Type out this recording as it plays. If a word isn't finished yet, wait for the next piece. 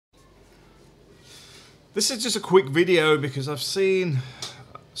This is just a quick video because I've seen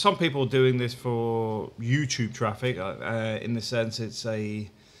some people doing this for YouTube traffic. In the sense, it's a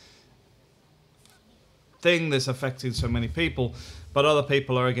thing that's affecting so many people, but other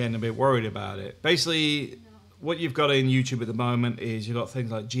people are again a bit worried about it. Basically, what you've got in YouTube at the moment is you've got things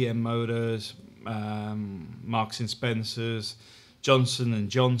like GM Motors, Marks and Spencers, Johnson &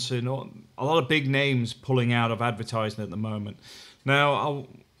 Johnson, a lot of big names pulling out of advertising at the moment. Now,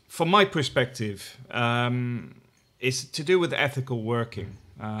 from my perspective, it's to do with ethical working.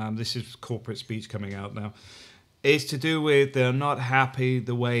 This is corporate speech coming out now. It's to do with they're not happy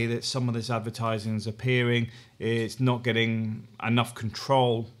the way that some of this advertising is appearing. It's not getting enough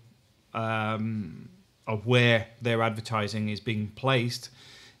control of where their advertising is being placed,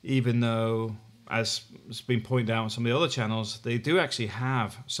 even though, as has been pointed out on some of the other channels, they do actually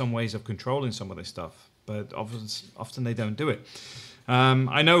have some ways of controlling some of this stuff, but often they don't do it.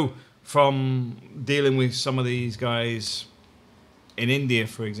 I know from dealing with some of these guys in India,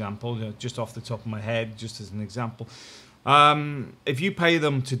 for example, just off the top of my head, just as an example, if you pay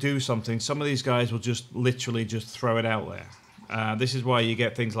them to do something, some of these guys will just literally just throw it out there. This is why you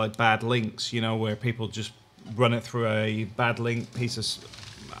get things like bad links, you know, where people just run it through a bad link piece of,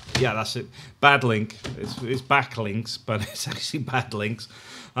 yeah, that's it, bad link. It's backlinks, but it's actually bad links,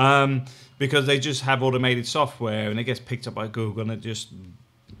 because they just have automated software and it gets picked up by Google and it just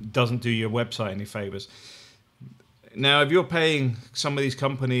doesn't do your website any favors. Now, if you're paying some of these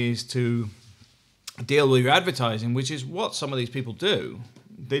companies to deal with your advertising, which is what some of these people do,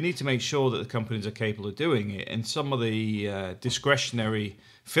 they need to make sure that the companies are capable of doing it. And some of the discretionary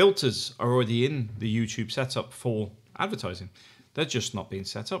filters are already in the YouTube setup for advertising. They're just not being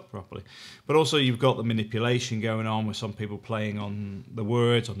set up properly. But also you've got the manipulation going on with some people playing on the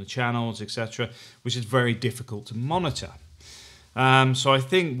words, on the channels, etc., which is very difficult to monitor. So I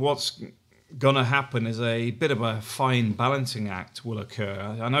think what's going to happen is a bit of a fine balancing act will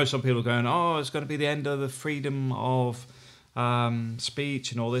occur. I know some people are going, oh, it's going to be the end of the freedom of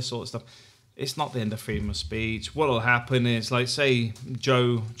speech and all this sort of stuff. It's not the end of freedom of speech. What will happen is, like, say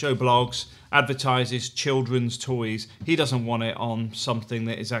Joe Blogs advertises children's toys. He doesn't want it on something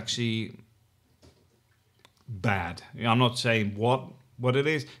that is actually bad. I'm not saying what it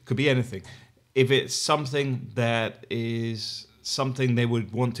is. Could be anything. If it's something that is something they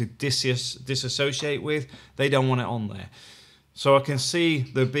would want to disassociate with, they don't want it on there. So I can see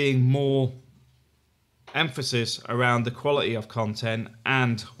there being more emphasis around the quality of content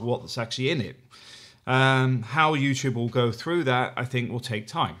and what's actually in it. How YouTube will go through that, I think, will take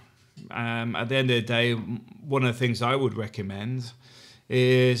time. At the end of the day, one of the things I would recommend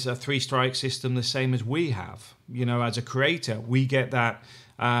is a 3-strike system, the same as we have. You know, as a creator, we get that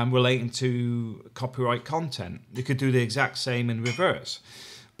relating to copyright content. You could do the exact same in reverse.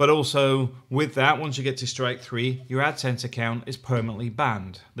 But also with that, once you get to strike 3, your AdSense account is permanently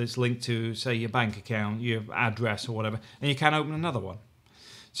banned. That's linked to, say, your bank account, your address or whatever, and you can't open another one.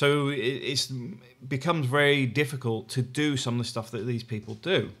 So it becomes very difficult to do some of the stuff that these people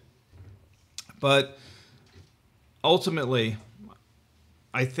do. But ultimately,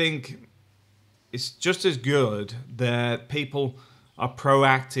 I think it's just as good that people are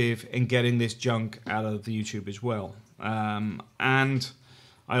proactive in getting this junk out of the YouTube as well. And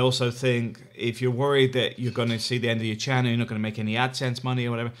I also think if you're worried that you're going to see the end of your channel, you're not going to make any AdSense money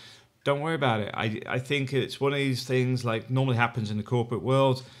or whatever, don't worry about it. I think it's one of these things like normally happens in the corporate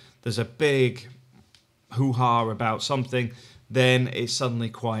world. There's a big hoo-ha about something, then it suddenly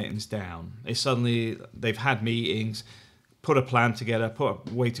quietens down. It's suddenly, they've had meetings, put a plan together, put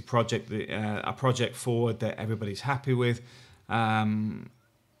a way to a project forward that everybody's happy with, and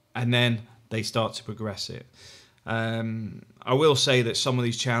then they start to progress it. I will say that some of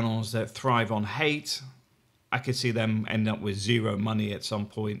these channels that thrive on hate, I could see them end up with zero money at some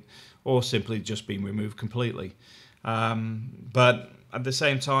point, or simply just being removed completely. But at the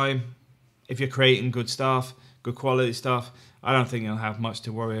same time, if you're creating good stuff, good quality stuff, I don't think you'll have much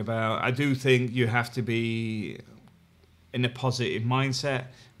to worry about. I do think you have to be in a positive mindset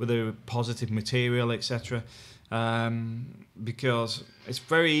with a positive material, etc. Because it's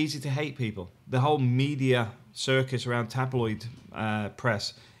very easy to hate people. The whole media circus around tabloid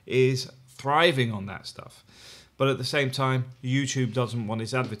press is thriving on that stuff. But at the same time, YouTube doesn't want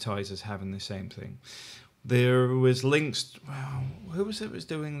its advertisers having the same thing. There was links, well, who was it that was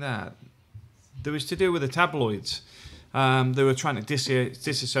doing that? There was to do with the tabloids. They were trying to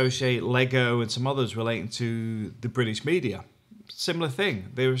disassociate Lego and some others relating to the British media. Similar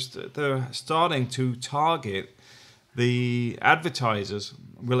thing. They're starting to target the advertisers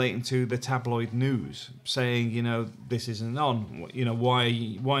relating to the tabloid news, saying, this isn't on. Why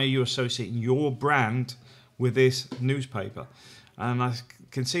are you associating your brand with this newspaper? And I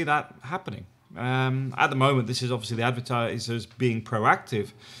can see that happening. At the moment, this is obviously the advertisers being proactive,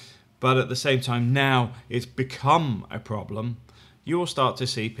 but at the same time, now it's become a problem. You will start to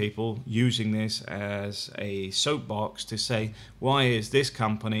see people using this as a soapbox to say, why is this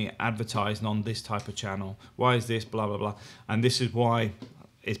company advertising on this type of channel? Why is this blah, blah, blah? And this is why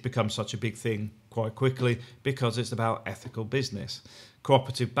it's become such a big thing quite quickly, because it's about ethical business.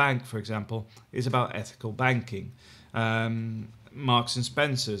 Cooperative Bank, for example, is about ethical banking. Marks and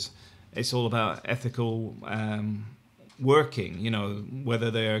Spencer's, it's all about ethical working, whether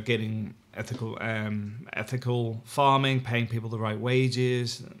they're getting ethical farming, paying people the right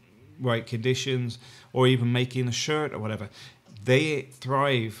wages, right conditions, or even making a shirt or whatever. They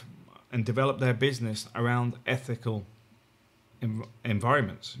thrive and develop their business around ethical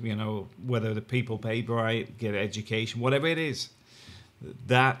environments, whether the people paid right, get education, whatever it is.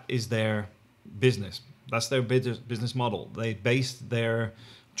 That is their business. That's their business model. They base their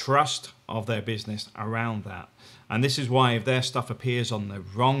trust of their business around that. And this is why if their stuff appears on the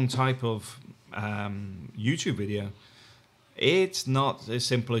wrong type of YouTube video, it's not as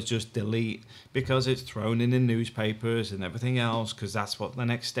simple as just delete, because it's thrown in the newspapers and everything else, because that's what the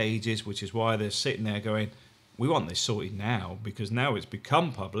next stage is, which is why they're sitting there going, we want this sorted now, because now it's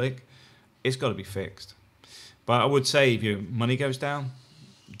become public, it's got to be fixed. But I would say if your money goes down,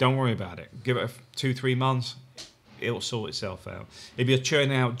 don't worry about it. Give it 2-3 months. It'll sort itself out. If you're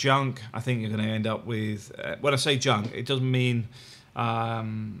churning out junk, I think you're going to end up with... when I say junk, it doesn't mean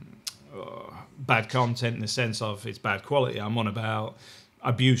bad content in the sense of it's bad quality. I'm on about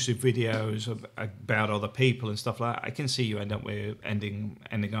abusive videos about other people and stuff like that. I can see you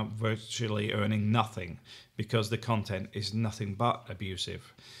ending up virtually earning nothing, because the content is nothing but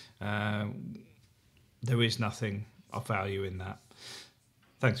abusive. There is nothing of value in that.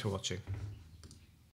 Thanks for watching.